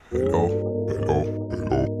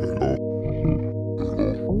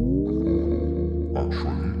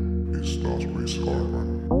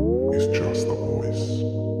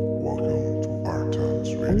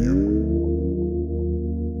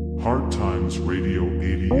Radio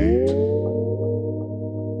 88,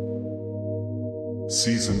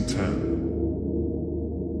 Season 10.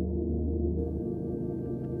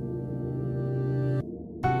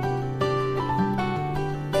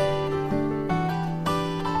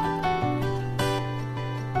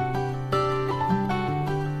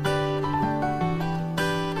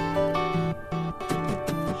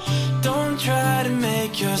 Don't try to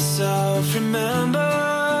make yourself remember,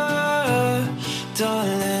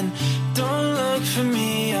 darling. Don't look for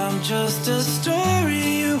me, I'm just a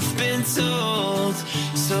story you've been told.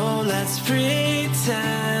 So let's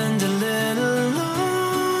pretend a little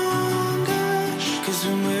longer, 'cause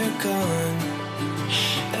when we're gone,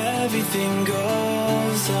 everything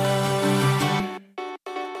goes on.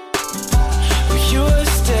 Well, you were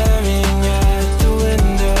staring at the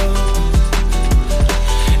window,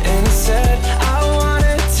 and I said, I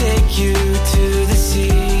wanna take you to the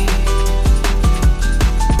sea.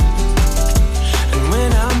 And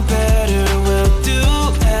when I'm better, we'll do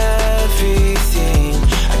everything.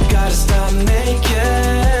 I gotta stop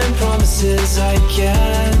making promises I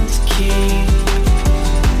can't keep.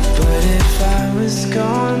 But if I was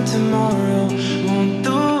gone tomorrow, won't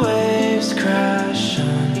the waves crash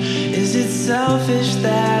on? Is it selfish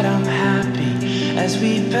that I'm happy as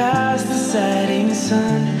we pass the setting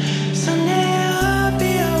sun? Someday I'll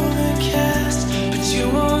be overcast, but you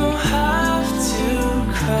won't have to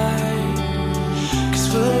cry, 'cause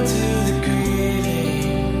we'll do the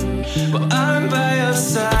grieving while I'm by your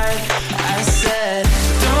side. I said,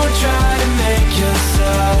 don't try to make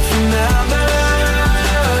yourself remember,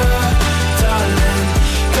 darling.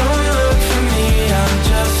 Don't look for me, I'm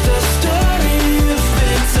just a story you've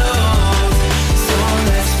been told. So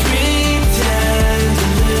let's pretend a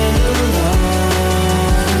little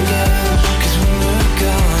longer, 'cause when we're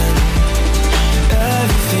gone,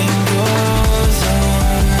 everything goes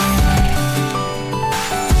on.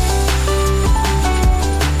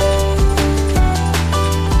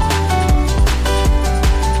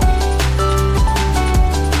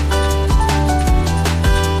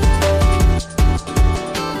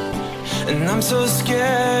 And I'm so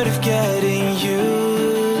scared of getting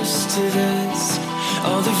used to this.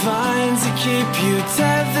 All the vines that keep you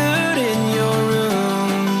tethered in your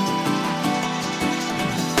room.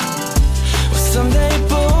 Well, someday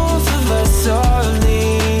both of us are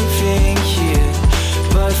leaving here,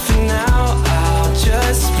 but for now I'll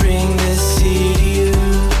just bring this sea to you.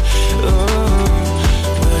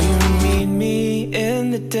 Will you meet me in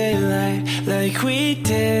the daylight like we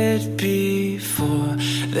did before?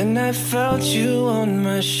 Then I felt you on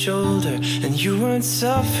my shoulder, and you weren't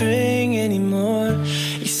suffering anymore.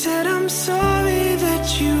 You said, I'm sorry that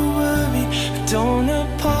you worried, but don't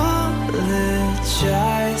apologize.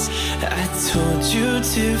 I told you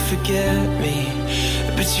to forget me,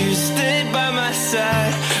 but you stayed by my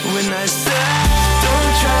side when I said,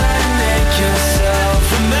 don't try to make yourself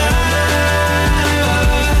remember,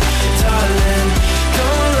 darling.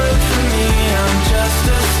 Don't look for me, I'm just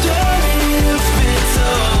a story you've been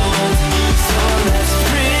told. So let's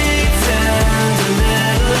pretend a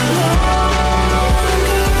little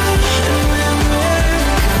longer, and when we're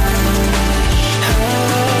gone,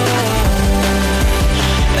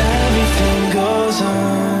 everything goes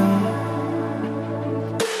on.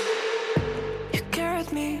 You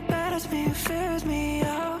carried me, batters me, fears me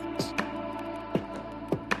out.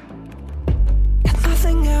 And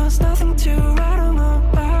nothing else, nothing to write home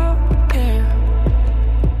about, yeah.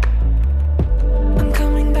 I'm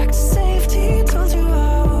coming back to safety, told you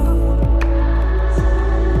I would.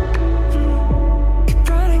 Keep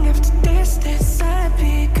running after this I'd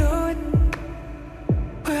be good.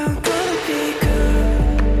 Well, I'm gonna be good.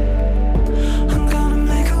 I'm gonna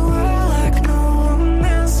make a world like no one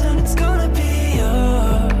else, and it's gonna be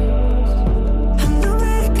yours. And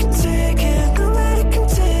nobody can take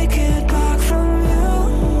it back from you.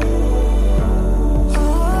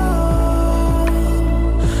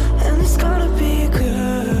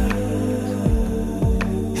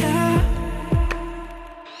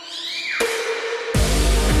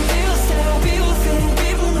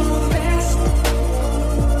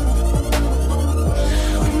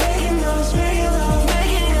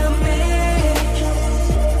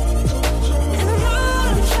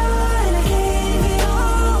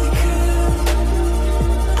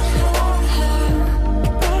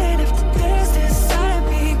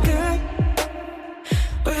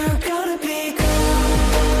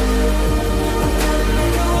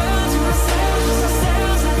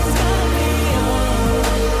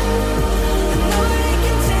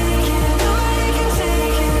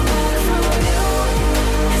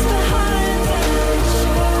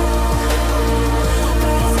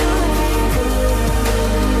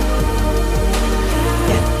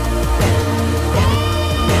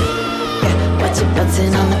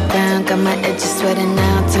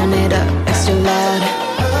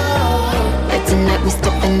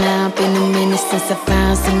 since I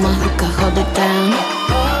found someone who could hold it down.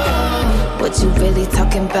 What you really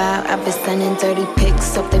talking about? I've been sending dirty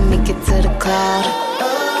pics, hope they make it to the cloud.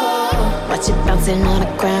 Watch it bouncing on the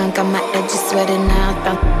ground, got my edges sweating out.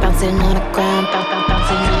 Bouncing on the ground,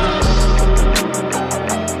 bouncing on the ground.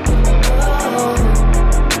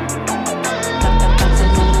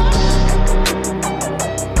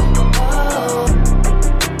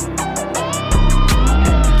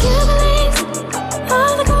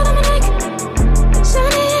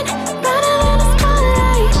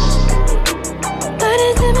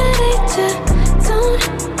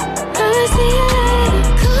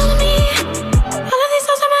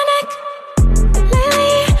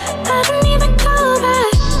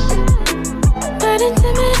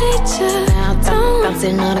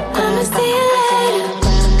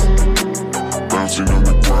 Bouncing on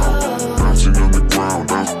the ground, bouncing on the ground,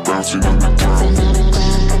 bouncing on the ground, bouncing on the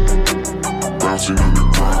ground, bouncing on the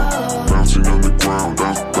ground, bouncing on the ground,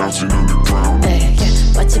 bouncing on the ground. Hey,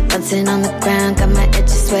 yeah, watch it bouncing on the ground, got my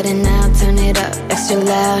edges sweating now, turn it up extra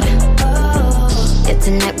loud. Yeah,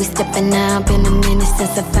 tonight we stepping out, been a minute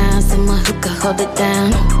since I found someone who could hold it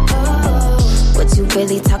down. What you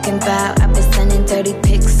really talking about? I've been sending dirty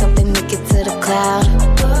pics, hope they make it to the cloud.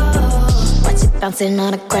 Watch it bouncing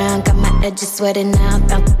on the ground, got my edges sweating now,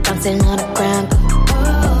 bouncing on the ground.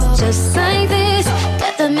 Just like this,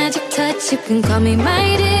 got the magic touch, you can call me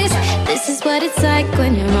Midas. This is what it's like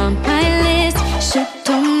when you're on my list. Shoot,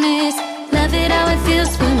 don't miss, love it how it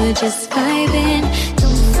feels when we're just vibing.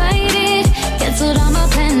 Don't fight it, canceled all my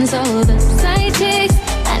plans, all the side chicks.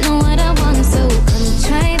 I know what I want, so come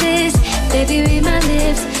try this. Baby, read my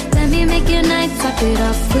lips, let me make your night, top it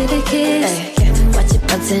off with a kiss. Hey, yeah, watch it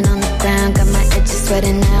bouncing on the ground, got my edges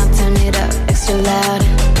sweating now, turn it up extra loud.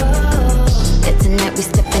 Yeah, tonight we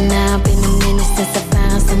stepping out, been a minute since I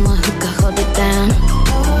found someone who could hold it down.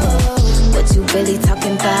 What you really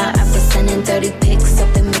talking about? I've been sending dirty pics,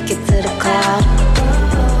 hope they make it to the cloud.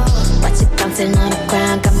 Watch it bouncing on the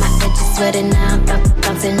ground, got my edges sweating now,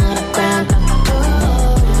 bouncing on the ground.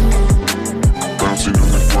 Bouncing on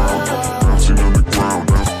the ground, bouncing on the ground,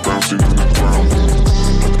 bouncing on the ground,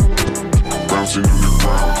 bouncing on the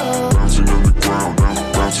ground, bouncing on the ground,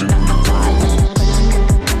 bouncing on the ground, bouncing on the ground, bouncing on the ground,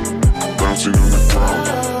 bouncing on the ground,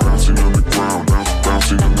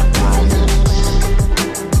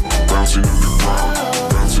 bouncing on the ground,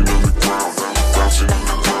 bouncing on the ground, bouncing on the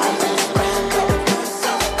ground.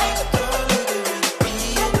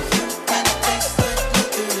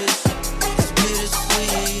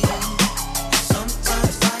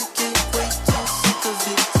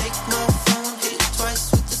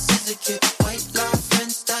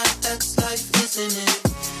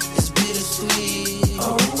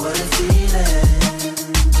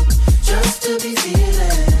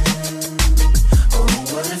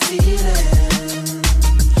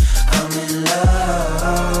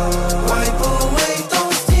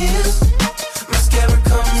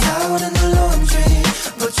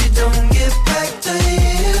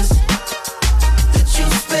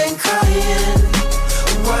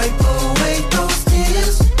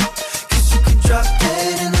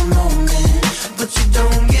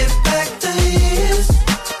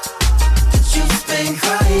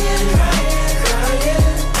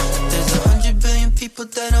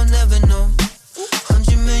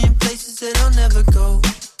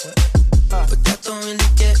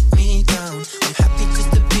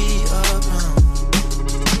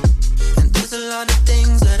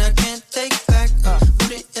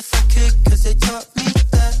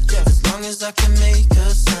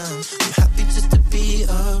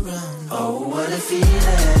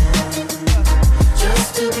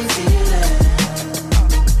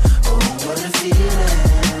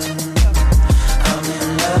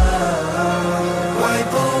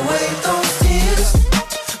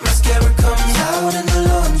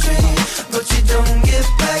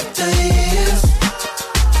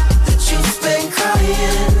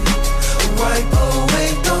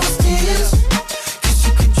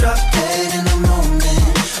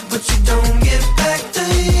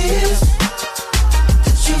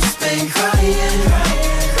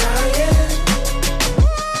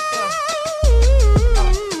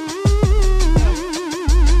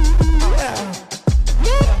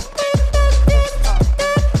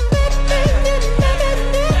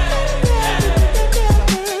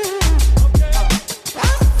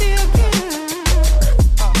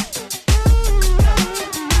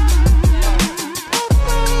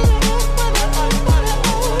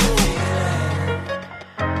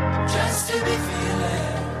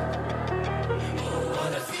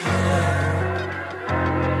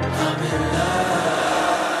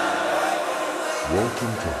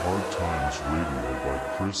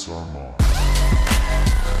 Chris Armand.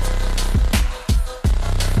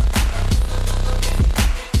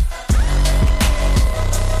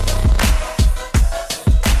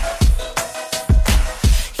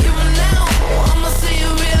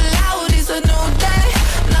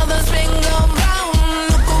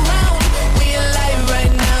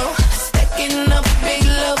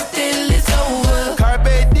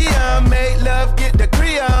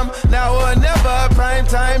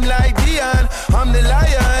 Time like Dion, I'm the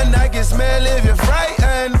lion, I can smell if you're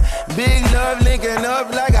frightened. Big love linking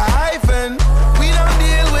up like a hyphen. We don't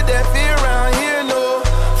deal with that fear around here, no.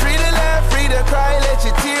 Free to laugh, free to cry, let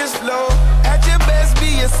your tears flow. At your best,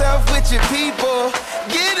 be yourself with your people.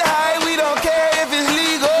 Get high, we don't care if it's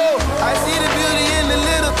legal. I see the beauty in the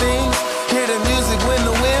little things. Hear the music when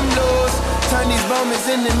the wind blows. Turn these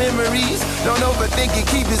moments into memories. Don't overthink it,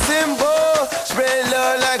 keep it simple. Spread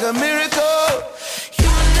love like a miracle.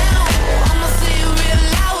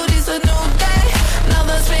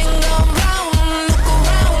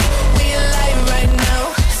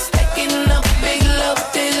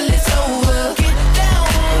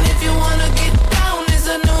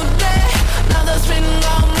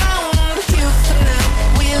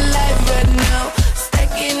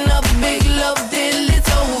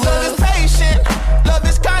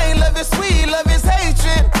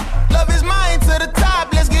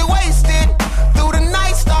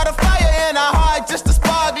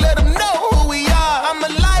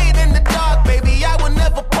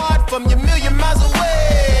 From you million miles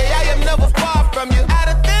away, I am never far from you. Out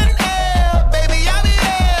of thin air, baby, I'll be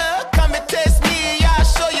here. Come and test me, and I'll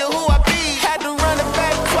show you who I be. Had to run it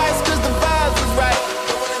back twice, cause the vibes was right.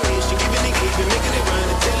 Know what I mean? She giving it, making it run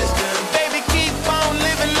until it's done. Baby, keep on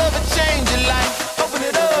living, love and change your life. Open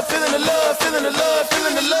it up, feeling the love, feeling the love,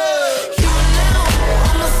 feeling the love. You and now,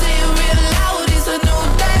 I'ma say it real loud, it's a new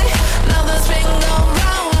day. Another spring gone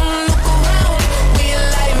round, look around. We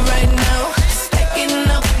alive right now, stacking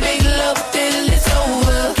up. Till it's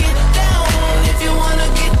over. Get down if you wanna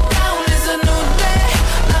get down. It's a new day.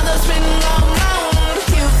 Another spin gone round.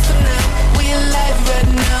 You for now. We alive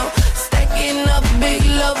right now. Stacking up big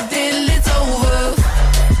love till it's over.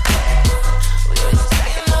 We've been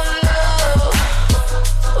stacking on love.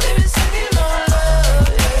 We've been stacking on love.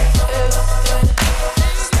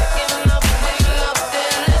 Stacking up big love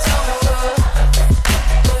till it's over.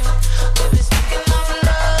 We've been stacking on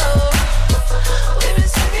love. We've been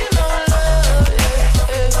stacking on love.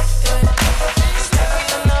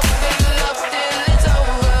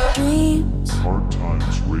 Hard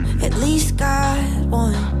Times Radio. At least got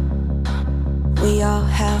one. We all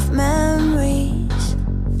have memories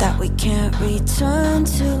that we can't return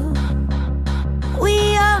to.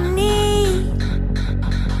 We all need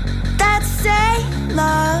that same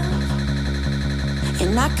love,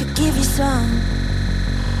 and I could give you some.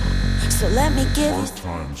 So let me give you. Hard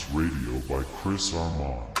Times Radio by Chris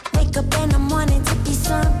Armand. Wake up in the morning to be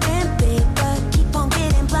something big, but keep on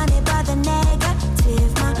getting blinded by the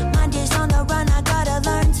negative. My mind is on the run, I gotta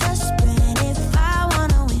learn to sprint. If I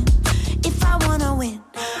wanna win,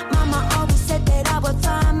 Mama always said that I would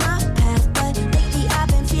find my path, but lately I've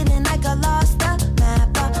been feeling like I lost the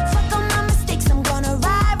map. But fuck all my mistakes, I'm gonna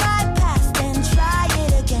ride past and try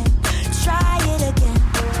it again.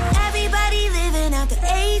 Everybody living out the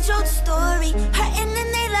age-old story, hurting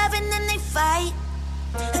and they love and then they fight.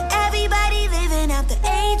 Everybody living out the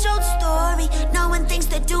age-old story, knowing things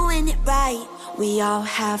they're doing it right. We all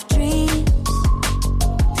have dreams,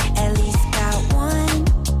 at least got one.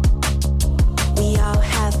 We all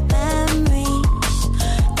have memories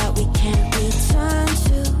that we can't return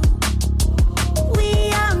to. We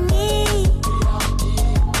all need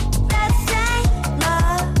that same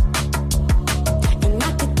love, and I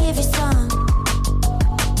could give you some.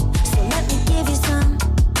 So let me give you some.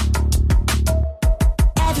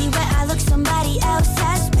 Everywhere I look, somebody else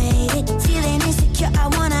has made it. Feeling insecure, I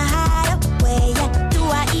wanna hide away. Yeah. Do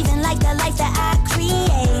I even like the life that I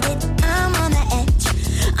created? I'm on the edge.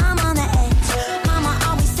 Mama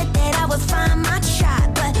always said that I would find my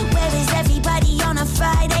tribe, but where is everybody on a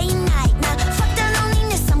Friday night? Now, fuck the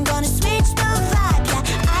loneliness, I'm gonna switch the vibe. Yeah,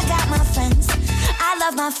 I got my friends, I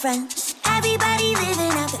love my friends. Everybody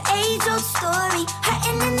living out the age-old story,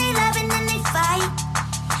 hurting and they love and then they fight.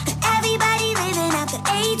 Everybody living out the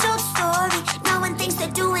age-old story, knowing things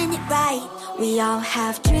they're doing it right. We all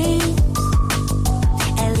have dreams,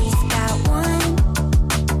 at least got one.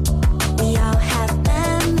 We all have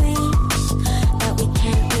memories that we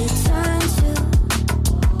can't return to.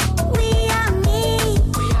 We all need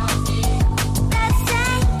that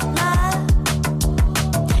same love,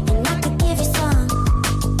 and I could give you some.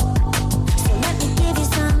 So let me give you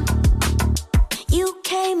some. You You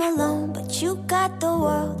came alone, but you got the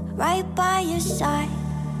world right by your side.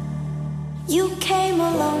 You came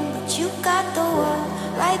alone, but you got the world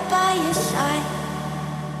right by your side.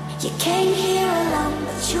 You came here alone,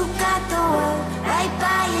 but you got the world right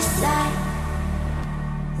by your side.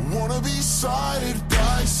 Wanna be side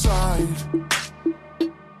by side.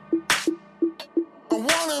 I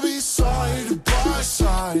wanna be side by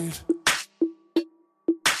side.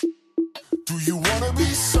 Do you wanna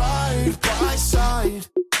be side by side?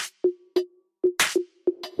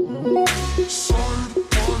 Side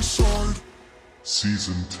by side.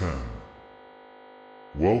 Season 10.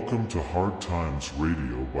 Welcome to Hard Times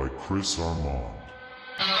Radio by Chris Armand.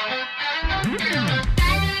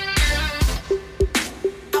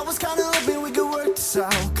 I was kinda hoping we could work this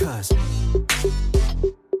out, 'cause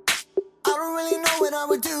I don't really know what I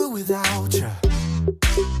would do without you.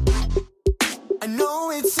 I know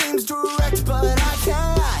it seems direct, but I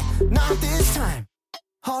can't lie, not this time.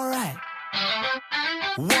 Alright.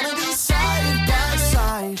 Wanna be side by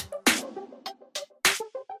side.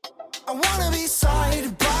 I wanna be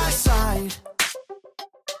side by side.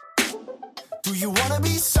 Do you wanna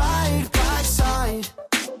be side by side?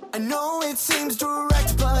 I know it seems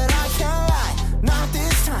direct, but I can't lie, not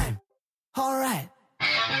this time. Alright.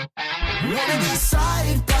 Wanna be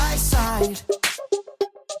side by side.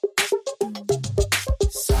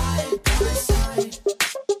 Side by side.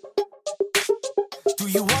 Do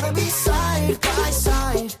you wanna be side by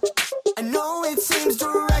side? I know it seems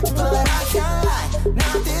direct, but I can't lie,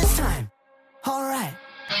 not this time. Alright.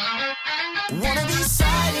 Wanna be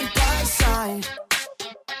side by side.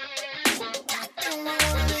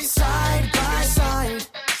 Side by side.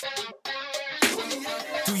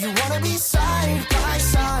 Do you wanna be side by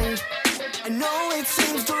side? I know it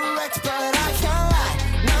seems direct, but I can't lie,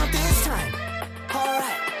 not this time.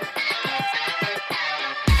 Alright.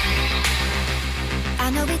 I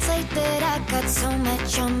know it's late, but I got so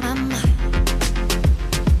much on my mind.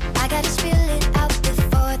 I gotta spill it out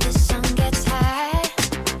before the sun gets high.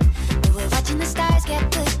 We're watching the stars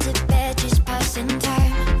get put to bed, just passing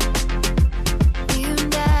time. You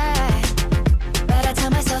and I. But I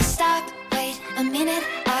tell myself, stop, wait a minute.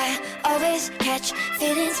 I always catch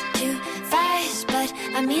feelings too fast, but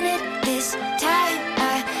I mean it this time.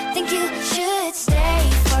 I think you should stay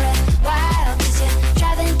for a while, 'cause you're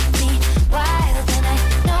driving me wild. And I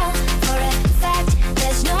know for a fact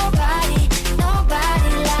there's nobody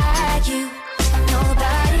like you.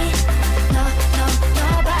 Nobody, no, no,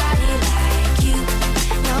 nobody like you.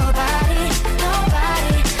 Nobody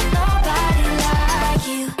like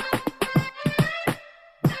you.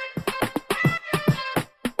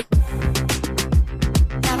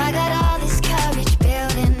 Now I got all this courage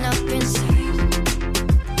building up inside.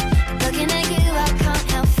 Looking at you, I can't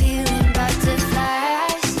help feeling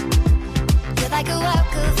butterflies. You're like a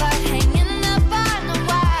work of art hanging up on a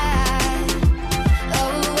wire.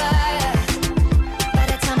 Oh, wire. But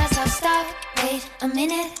I tell myself, stop, wait a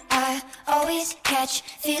minute. I always catch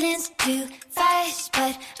feelings too fast,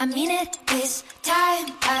 but I mean it this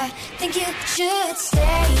time. I think you should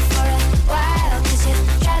stay for a while, 'cause you're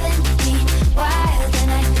driving me wild.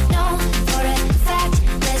 And I know for a fact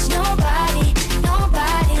there's nobody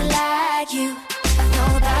like you.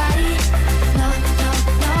 Nobody, no, no,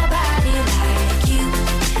 nobody like you.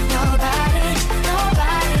 Nobody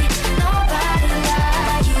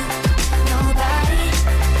like you. Nobody,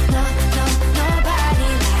 no, no, nobody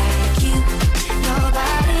like you.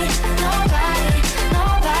 Nobody like you.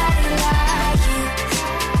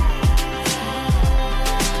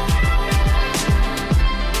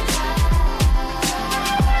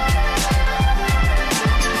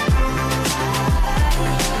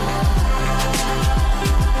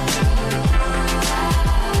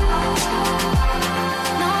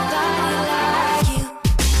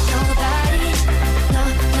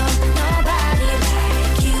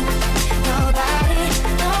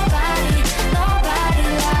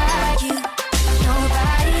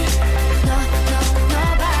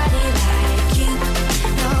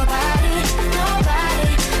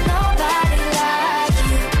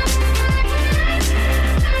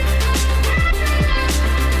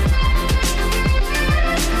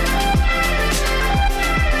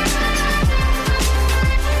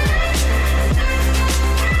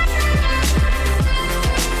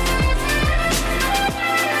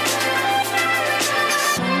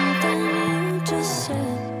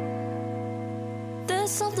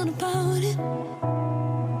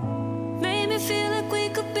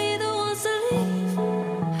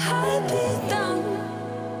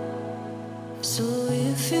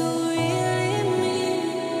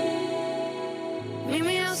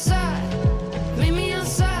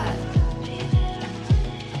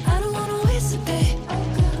 waste a day.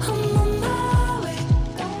 I'm on my way.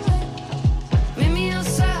 Meet me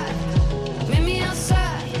outside. Meet me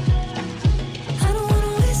outside. I don't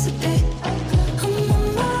wanna waste a day. I'm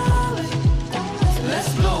on my way.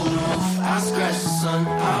 Let's blow the roof. I scratch the sun.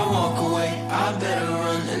 I walk away. I better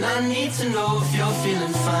run. And I need to know if you're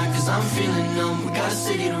feeling fine, cause I'm feeling numb. We got a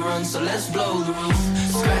city to run, so let's blow the roof.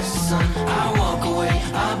 Scratch the sun. I walk away.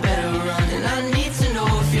 I better run. And I need to know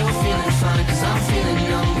if you're feeling fine, cause I'm feeling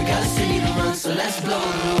numb. We got a city to run, so let's blow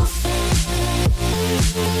the roof.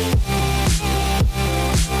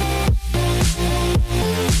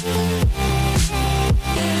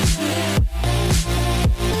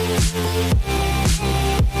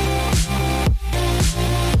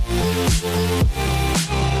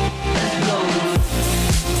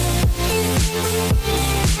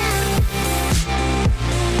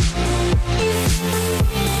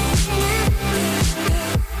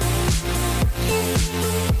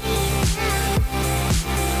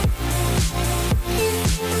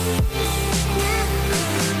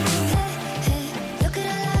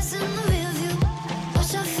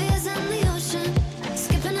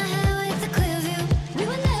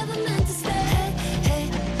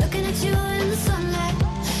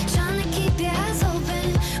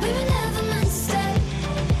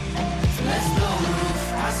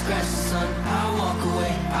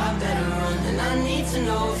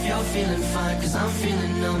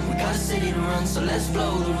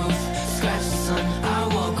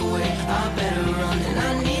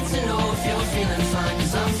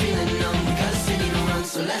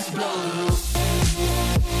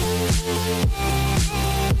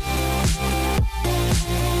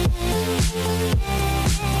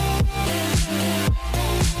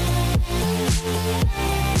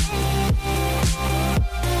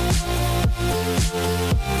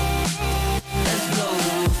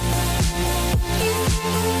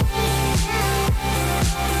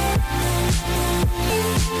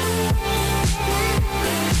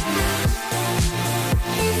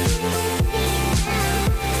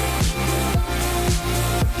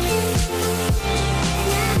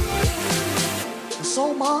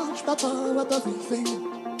 With everything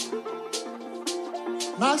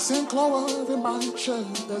nice and clover in my chair,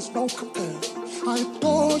 there's no compare. I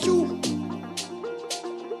adore you.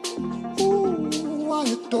 Ooh, I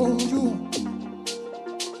adore you.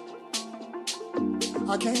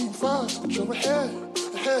 I came first, but you're ahead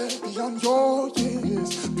beyond your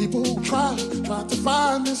years. People try to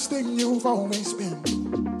find this thing you've always been.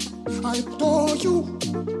 I adore you.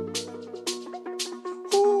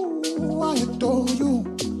 Ooh, I adore you.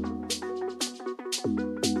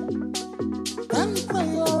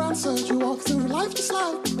 Answered, you walk through life just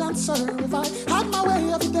like a dancer. If I had my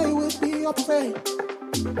way, every day would be a parade.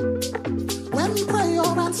 When you pray,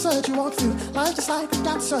 you're answered, you walk through life just like a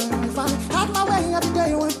dancer. If I had my way, every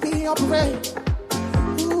day would be a parade.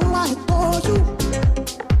 Ooh, I adore you.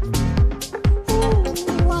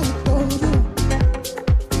 Ooh, I adore you.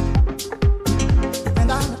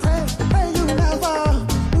 And I pray you never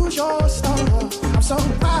lose your star. I'm so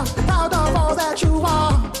proud of all that you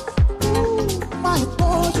are. I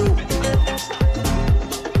adore you.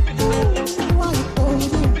 Ooh, I adore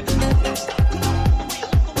you.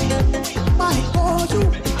 I adore you.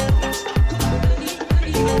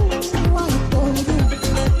 Ooh, I adore you.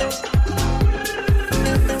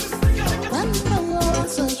 When you play your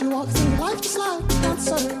answer, you walk through life just like a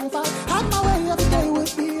dancer. If I had my way, every day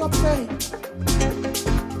would be a parade.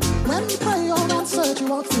 When you pray your answer, you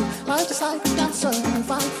walk through life just like a dancer.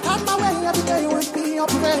 If I had my way, every day would be a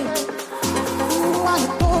parade. Ooh, I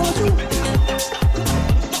adore you.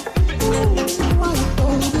 Ooh, I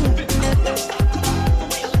adore you.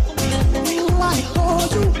 Ooh, I adore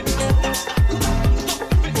you.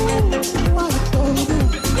 Ooh, I adore you.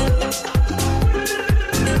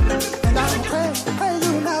 And I pray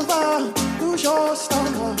you never lose your star.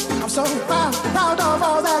 I'm so proud of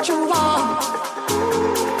all that you are. Ooh,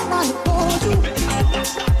 I adore you.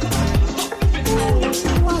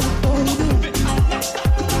 Ooh, I adore you.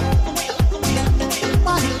 I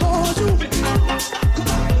adore you.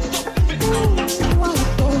 Ooh.